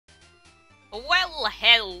Well,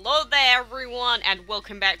 hello there everyone, and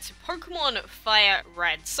welcome back to Pokemon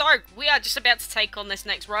FireRed. So, we are just about to take on this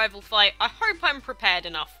next rival fight. I hope I'm prepared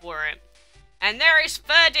enough for it. And there is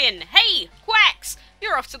Ferdin. Hey, Quacks!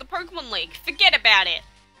 You're off to the Pokemon League. Forget about it.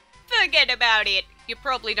 Forget about it. You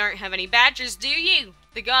probably don't have any badges, do you?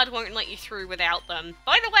 The guard won't let you through without them.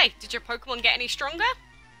 By the way, did your Pokemon get any stronger?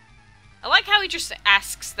 I like how he just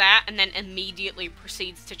asks that and then immediately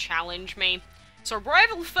proceeds to challenge me. So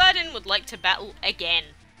rival Ferdin would like to battle again.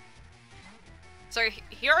 So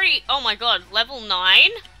he already, oh my god, level 9?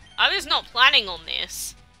 I was not planning on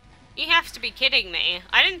this. You have to be kidding me.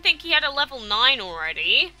 I didn't think he had a level 9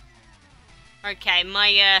 already. Okay,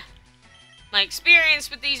 my experience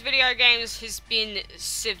with these video games has been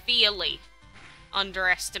severely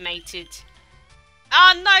underestimated.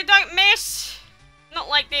 Oh no, don't miss! Not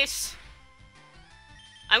like this.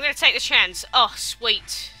 I'm gonna take the chance. Oh,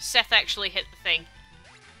 sweet. Seth actually hit the thing.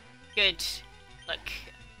 Good. Look,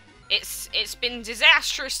 it's been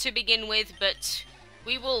disastrous to begin with, but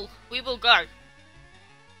we will go.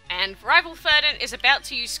 And rival Ferdin is about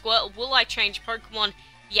to use Squirtle. Will I change Pokemon?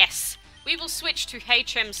 Yes. We will switch to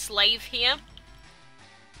HM Slave here.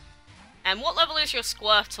 And what level is your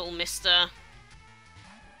Squirtle, mister?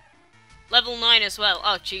 Level 9 as well.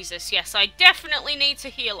 Oh, Jesus, yes. I definitely need to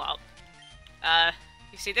heal up.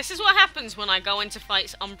 You see, this is what happens when I go into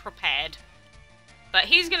fights unprepared. But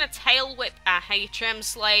he's gonna tail whip a HM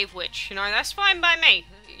Slave, which, you know, that's fine by me.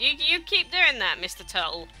 You keep doing that, Mr.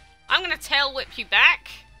 Turtle. I'm gonna tail whip you back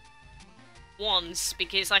once,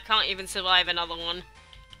 because I can't even survive another one.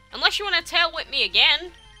 Unless you want to tail whip me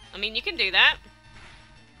again. I mean, you can do that.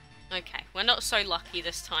 Okay, we're not so lucky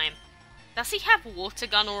this time. Does he have Water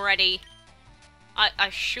Gun already? I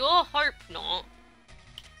sure hope not.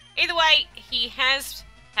 Either way, he has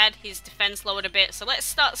had his defense lowered a bit, so let's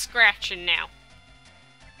start scratching now.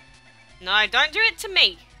 No, don't do it to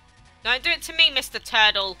me. Don't do it to me, Mr.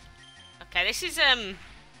 Turtle. Okay, this is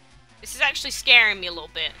actually scaring me a little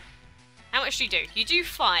bit. How much do you do? You do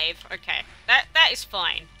 5. Okay, that is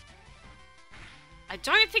fine. I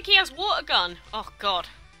don't think he has Water Gun. Oh, God.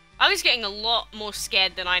 I was getting a lot more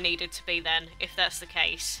scared than I needed to be then, if that's the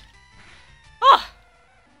case. Oh!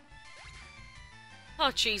 Oh,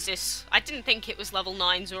 Jesus. I didn't think it was level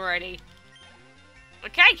 9s already.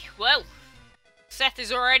 Okay, well. Seth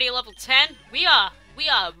is already level 10. We are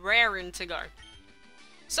raring to go.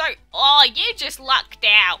 So, oh, you just lucked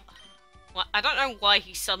out. Well, I don't know why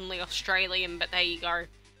he's suddenly Australian, but there you go.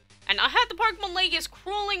 And I heard the Pokemon League is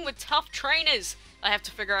crawling with tough trainers. I have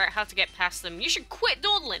to figure out how to get past them. You should quit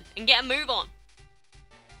dawdling and get a move on.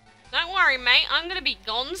 Don't worry, mate. I'm gonna be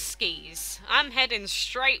gone skis. I'm heading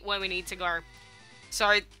straight where we need to go. So,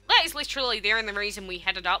 that is literally the only reason we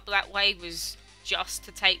headed up that way, was just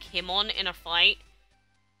to take him on in a fight.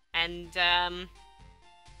 And,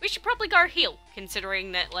 we should probably go heal,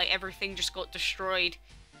 considering that, like, everything just got destroyed.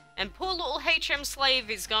 And poor little HM Slave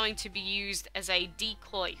is going to be used as a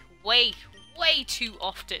decoy way too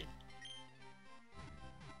often.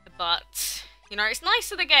 But, you know, it's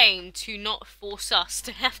nice of the game to not force us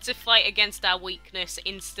to have to fight against our weakness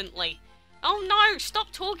instantly. Oh no,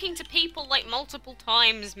 stop talking to people like multiple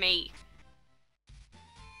times me.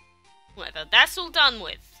 Whatever, that's all done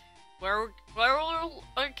with. We're all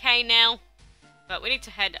okay now. But we need to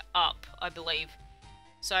head up, I believe.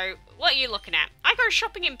 So, what are you looking at? I go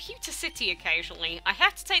shopping in Pewter City occasionally. I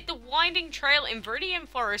have to take the winding trail in Viridian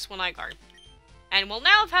Forest when I go. And well,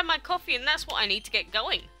 now I've had my coffee and that's what I need to get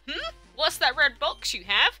going. What's that red box you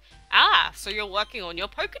have? Ah, so you're working on your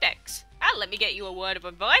Pokedex. Ah, let me get you a word of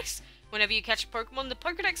advice. Whenever you catch a Pokemon, the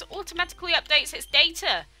Pokedex automatically updates its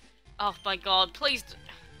data. Oh my god, please.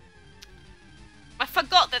 I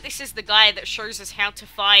forgot that this is the guy that shows us how to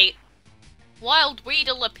fight. Wild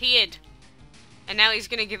Weedle appeared. And now he's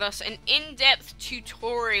gonna give us an in-depth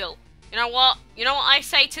tutorial. You know what? You know what I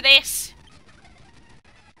say to this?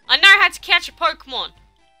 I know how to catch a Pokemon.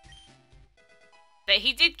 But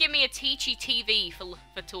he did give me a Teachy TV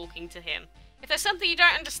for talking to him. If there's something you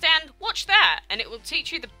don't understand, watch that, and it will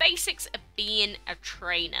teach you the basics of being a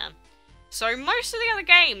trainer. So most of the other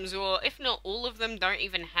games, or if not all of them, don't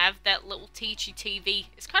even have that little Teachy TV.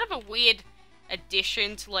 It's kind of a weird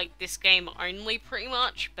addition to, like, this game only, pretty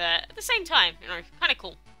much, but at the same time, you know, kind of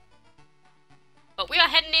cool. But we are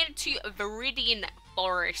heading into Viridian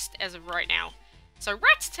Forest as of right now. So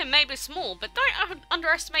Rattata may be small, but don't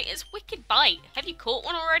underestimate its wicked bite. Have you caught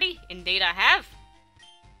one already? Indeed I have.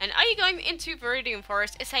 And are you going into Viridian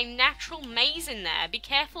Forest? It's a natural maze in there. Be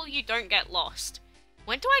careful you don't get lost.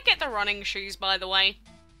 When do I get the running shoes, by the way?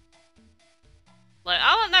 Like,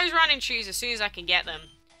 I want those running shoes as soon as I can get them.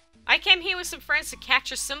 I came here with some friends to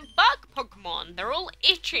catch us some bug Pokemon. They're all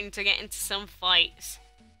itching to get into some fights.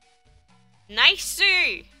 Nice!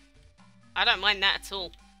 I don't mind that at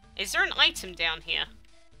all. Is there an item down here?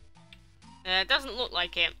 It doesn't look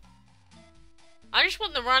like it. I just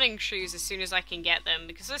want the running shoes as soon as I can get them,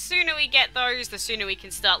 because the sooner we get those, the sooner we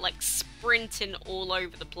can start, like, sprinting all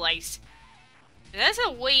over the place. There's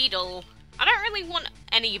a Weedle. I don't really want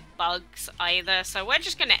any bugs either, so we're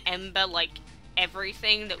just gonna Ember, like,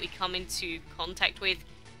 everything that we come into contact with.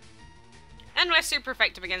 And we're super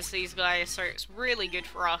effective against these guys, so it's really good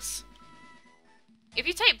for us. If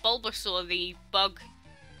you take Bulbasaur, the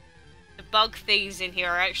bug things in here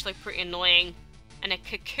are actually pretty annoying. And a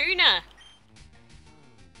Kakuna.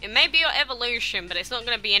 It may be your evolution, but it's not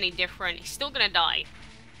going to be any different. He's still going to die.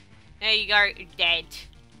 There you go, dead.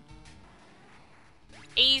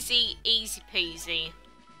 Easy, easy peasy.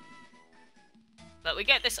 But we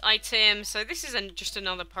get this item, so this isn't just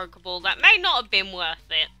another Pokeball. That may not have been worth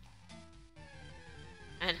it.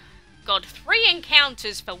 And, God, 3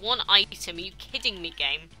 encounters for 1 item. Are you kidding me,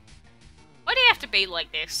 game? Why do you have to be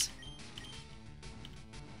like this?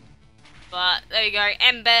 But, there you go.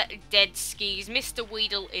 Ember, dead skis. Mr.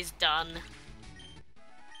 Weedle is done.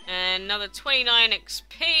 And another 29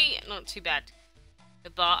 XP. Not too bad.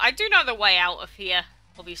 But I do know the way out of here.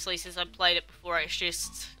 Obviously, since I've played it before, it's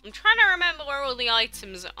just... I'm trying to remember where all the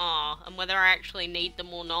items are. And whether I actually need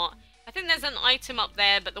them or not. I think there's an item up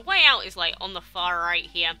there. But the way out is, like, on the far right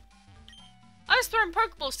here. I was throwing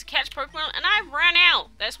Pokeballs to catch Pokemon. And I ran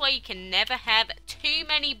out. That's why you can never have too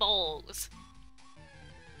many balls.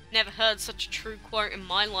 Never heard such a true quote in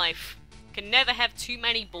my life. Can never have too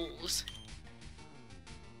many balls.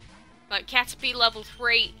 But Caterpie level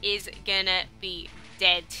 3 is gonna be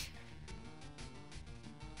dead.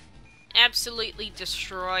 Absolutely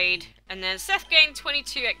destroyed. And then Seth gained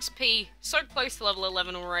 22 XP. So close to level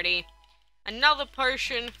 11 already. Another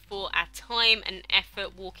potion for our time and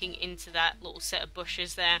effort walking into that little set of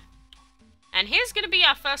bushes there. And here's gonna be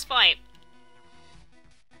our first fight.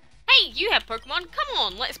 Hey, you have Pokemon, come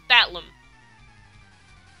on, let's battle them.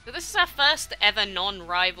 So this is our first ever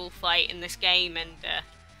non-rival fight in this game, and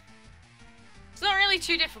it's not really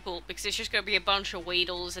too difficult, because it's just going to be a bunch of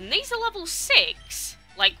Weedles, and these are level 6.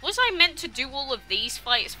 Like, was I meant to do all of these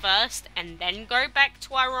fights first, and then go back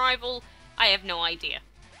to our rival? I have no idea.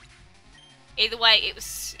 Either way,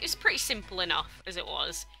 it's pretty simple enough, as it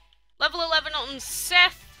was. Level 11 on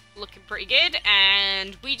Seth, looking pretty good,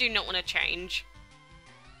 and we do not want to change.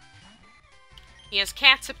 He has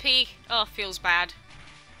Caterpie. Oh, feels bad.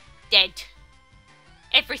 Dead.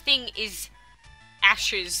 Everything is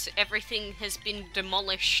ashes. Everything has been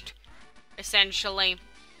demolished, essentially.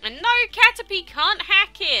 And no, Caterpie can't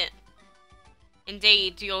hack it.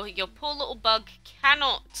 Indeed, your poor little bug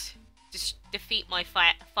cannot defeat my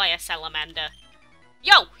fire salamander.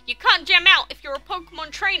 Yo, you can't jam out if you're a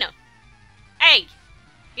Pokemon trainer. Hey,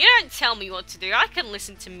 you don't tell me what to do. I can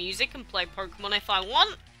listen to music and play Pokemon if I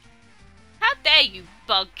want. How dare you,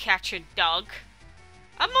 bug catcher dog?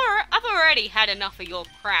 I've already had enough of your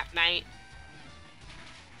crap, mate.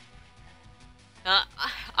 I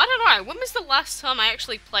don't know, when was the last time I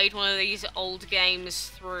actually played one of these old games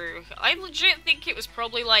through? I legit think it was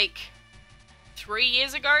probably like 3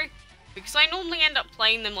 years ago, because I normally end up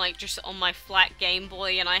playing them like just on my flat Game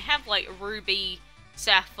Boy, and I have like Ruby,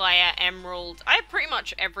 Sapphire, Emerald. I have pretty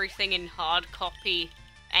much everything in hard copy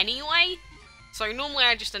anyway. So normally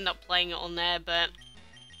I just end up playing it on there, but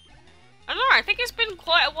I don't know, I think it's been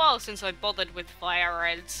quite a while since I bothered with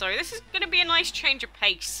FireRed, so this is going to be a nice change of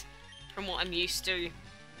pace from what I'm used to.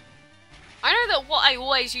 I know that what I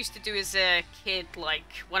always used to do as a kid,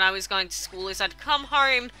 like, when I was going to school, is I'd come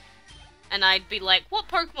home and I'd be like, what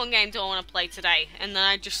Pokemon game do I want to play today? And then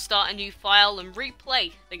I'd just start a new file and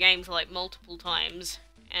replay the games like multiple times,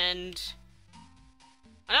 and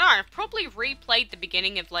I don't know, I've probably replayed the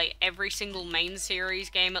beginning of, like, every single main series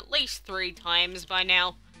game at least 3 times by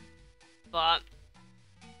now. But,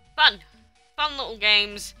 fun. Fun little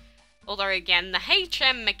games. Although, again, the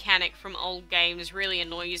HM mechanic from old games really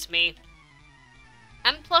annoys me.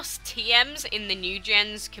 And plus, TMs in the new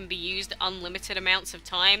gens can be used unlimited amounts of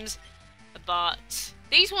times, but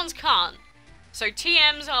these ones can't. So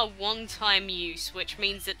TMs are one-time use, which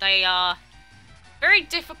means that they are very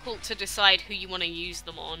difficult to decide who you want to use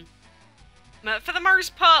them on. But for the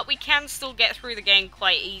most part, we can still get through the game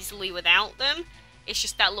quite easily without them. It's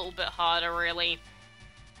just that little bit harder, really.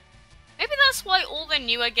 Maybe that's why all the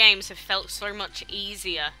newer games have felt so much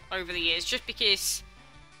easier over the years, just because,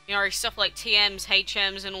 you know, stuff like TMs,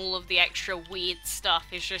 HMs, and all of the extra weird stuff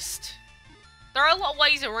is just... there are a lot of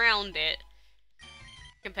ways around it.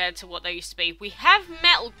 compared to what they used to be. We have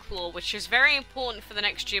Metal Claw, which is very important for the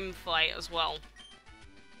next gym fight as well.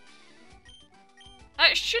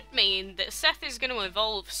 That should mean that Seth is going to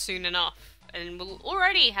evolve soon enough, and we'll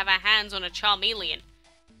already have our hands on a Charmeleon.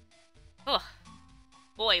 Oh,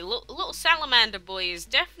 boy, little Salamander boy is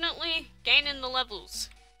definitely gaining the levels.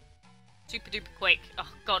 Super duper quick.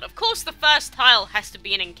 Oh god, of course the first tile has to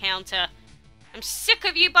be an encounter. I'm sick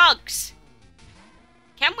of you bugs!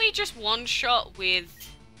 Can we just one-shot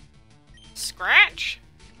with Scratch?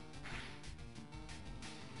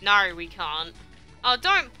 No, we can't. Oh,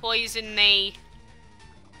 don't poison me.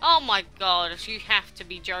 Oh my god, you have to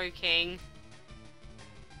be joking.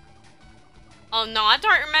 Oh no, I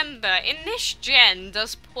don't remember. In this gen,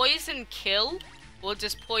 does poison kill? Or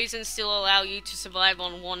does poison still allow you to survive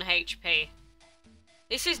on 1 HP?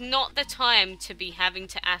 This is not the time to be having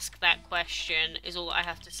to ask that question, is all I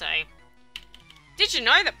have to say. Did you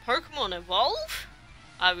know that Pokemon evolve?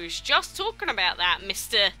 I was just talking about that,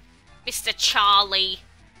 Mr. Charlie.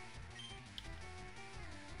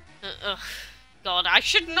 Ugh. God, I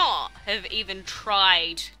should not have even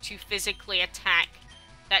tried to physically attack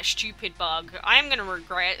that stupid bug. I am going to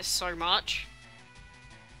regret it so much.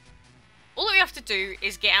 All we have to do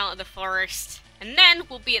is get out of the forest, and then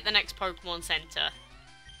we'll be at the next Pokemon Center.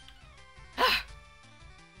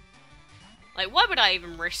 Like, why would I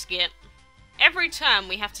even risk it? Every time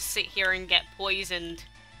we have to sit here and get poisoned,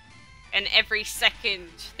 and every second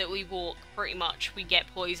that we walk, pretty much, we get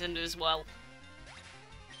poisoned as well.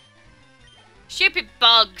 Stupid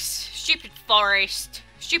bugs, stupid forest,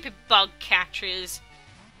 stupid bug catchers.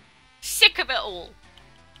 Sick of it all.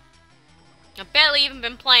 I've barely even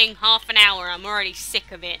been playing half an hour, I'm already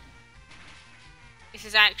sick of it. This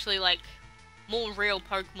is actually like more real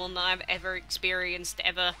Pokemon than I've ever experienced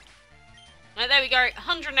ever. Right, there we go,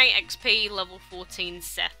 108 XP, level 14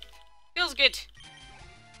 Seth. Feels good.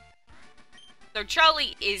 So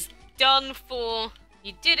Charlie is done for.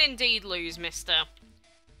 You did indeed lose, mister.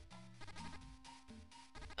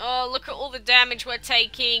 Oh, look at all the damage we're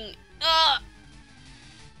taking. Ugh!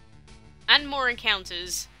 And more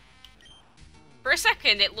encounters. For a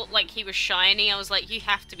second, it looked like he was shiny. I was like, you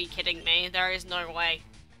have to be kidding me. There is no way.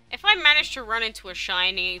 If I managed to run into a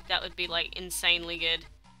shiny, that would be, like, insanely good.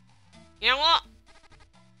 You know what?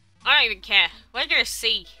 I don't even care. We're gonna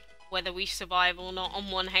see whether we survive or not on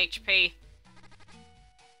 1 HP.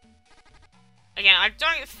 Again, I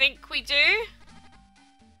don't think we do.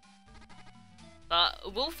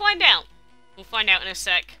 But we'll find out. We'll find out in a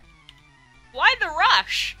sec. Why the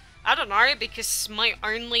rush? I don't know, because my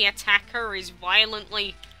only attacker is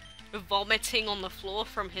violently vomiting on the floor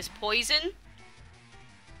from his poison.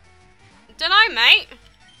 Dunno, mate.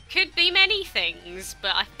 Could be many things,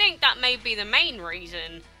 but I think that may be the main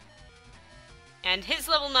reason. And his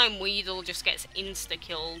level 9 Weedle just gets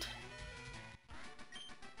insta-killed.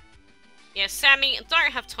 Yeah, Sammy, I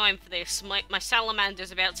don't have time for this. My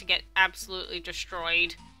Salamander's about to get absolutely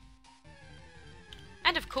destroyed.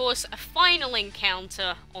 And of course, a final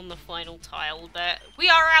encounter on the final tile, but we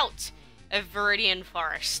are out of Viridian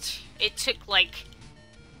Forest. It took, like,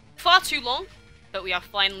 far too long, but we are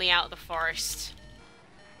finally out of the forest.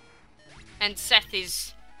 And Seth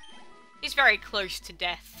is very close to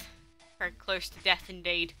death. Very close to death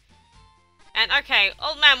indeed. And okay,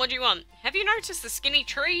 old man, what do you want? Have you noticed the skinny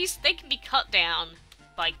trees? They can be cut down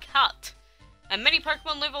by cut. And many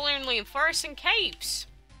Pokemon live only in forests and caves.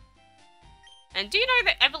 And do you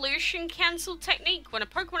know the evolution cancel technique? When a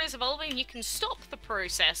Pokemon is evolving, you can stop the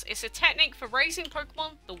process. It's a technique for raising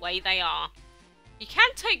Pokemon the way they are. You can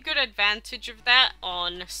take good advantage of that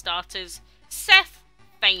on starters. Seth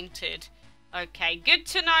fainted. Okay, good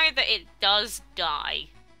to know that it does die.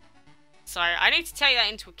 So I need to take that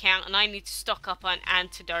into account, and I need to stock up on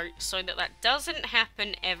antidote so that that doesn't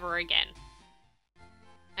happen ever again.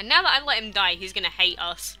 And now that I let him die, he's going to hate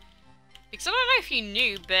us. Because I don't know if you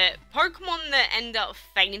knew, but Pokemon that end up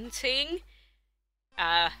fainting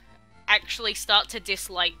actually start to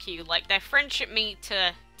dislike you. Like, their friendship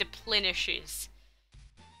meter deplenishes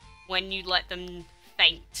when you let them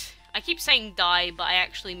faint. I keep saying die, but I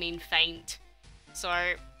actually mean faint.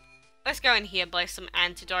 So let's go in here, buy some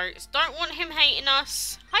antidotes. Don't want him hating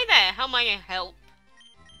us. Hi there, how am I gonna help?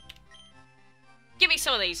 Give me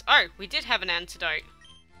some of these. Oh, we did have an antidote.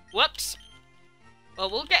 Whoops. Well,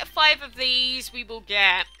 we'll get 5 of these. We will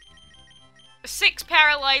get 6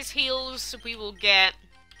 paralyzed heals. We will get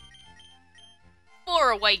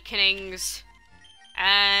 4 awakenings.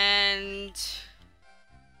 And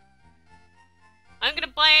I'm gonna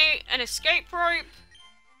buy an escape rope.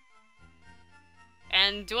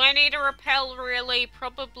 And do I need a repel, really?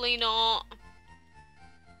 Probably not.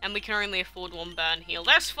 And we can only afford 1 burn heal.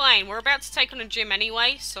 That's fine. We're about to take on a gym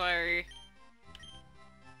anyway, so...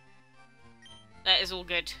 that is all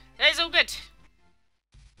good. That is all good.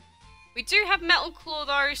 We do have Metal Claw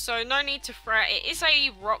though, so no need to fret. It is a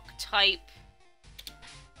rock type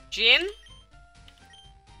gym.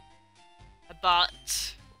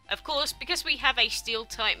 But, of course, because we have a steel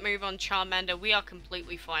type move on Charmander, we are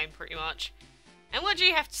completely fine pretty much. And what do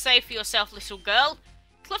you have to say for yourself, little girl?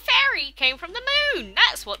 Clefairy came from the moon!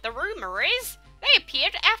 That's what the rumour is! They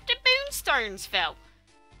appeared after moonstones fell!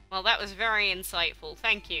 Well, that was very insightful,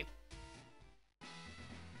 thank you.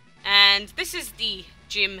 And this is the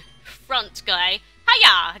gym front guy.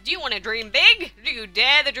 Hiya! Do you want to dream big? Do you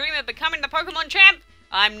dare the dream of becoming the Pokemon champ?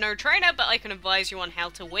 I'm no trainer, but I can advise you on how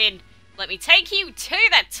to win. Let me take you to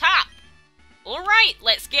the top! Alright,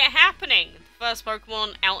 let's get happening! The first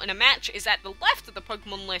Pokemon out in a match is at the left of the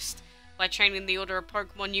Pokemon list. By changing the order of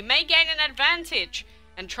Pokemon, you may gain an advantage,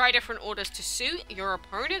 and try different orders to suit your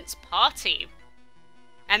opponent's party.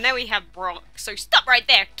 And then we have Brock. So stop right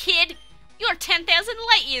there, kid! You're 10,000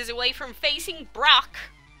 light years away from facing Brock.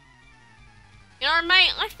 You know,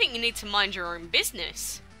 mate, I think you need to mind your own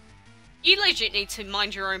business. You legit need to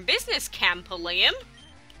mind your own business, camper Liam.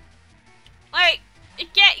 Like,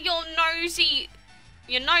 get your nosy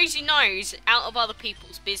nose out of other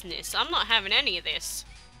people's business. I'm not having any of this.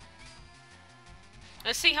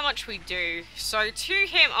 Let's see how much we do. So to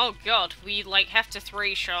him, oh god, we like have to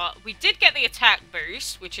 3-shot. We did get the attack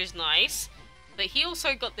boost, which is nice. But he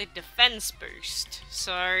also got the defense boost.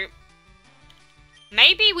 So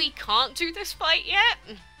maybe we can't do this fight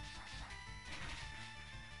yet.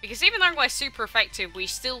 Because even though we're super effective, we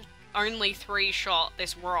still only 3-shot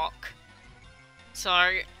this rock. So,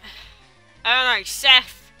 I don't know,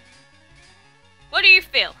 Seth. What do you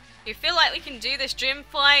feel? Do you feel like we can do this gym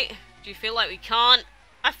fight? Do you feel like we can't?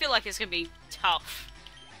 I feel like it's gonna be tough.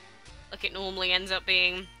 Like it normally ends up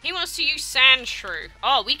being. He wants to use Sandshrew.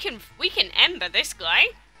 Oh, we can Ember this guy.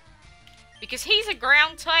 Because he's a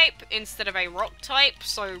ground type instead of a rock type,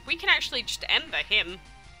 so we can actually just Ember him.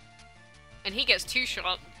 And he gets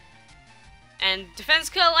 2-shot. And Defense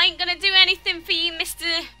Curl ain't gonna do anything for you,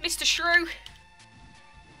 Mr. Shrew.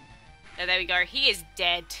 Oh, there we go. He is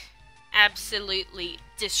dead. Absolutely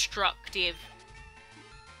destructive.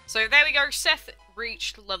 So there we go. Seth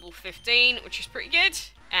reached level 15, which is pretty good.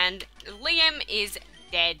 And Liam is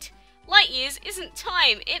dead. Light years isn't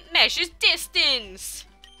time, it measures distance!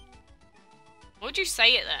 What would you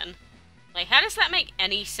say it then? Like, how does that make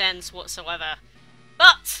any sense whatsoever?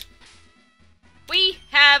 But we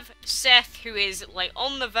have Seth, who is, like,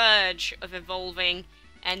 on the verge of evolving,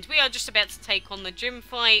 and we are just about to take on the gym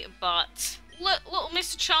fight, but little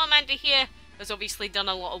Mr. Charmander here has obviously done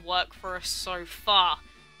a lot of work for us so far.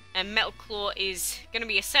 And Metal Claw is going to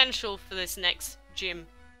be essential for this next gym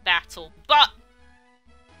battle. But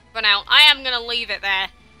for now, I am going to leave it there.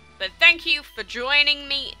 But thank you for joining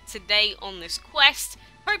me today on this quest.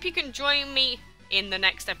 Hope you can join me in the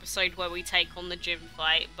next episode where we take on the gym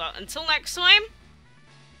fight. But until next time,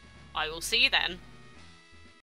 I will see you then.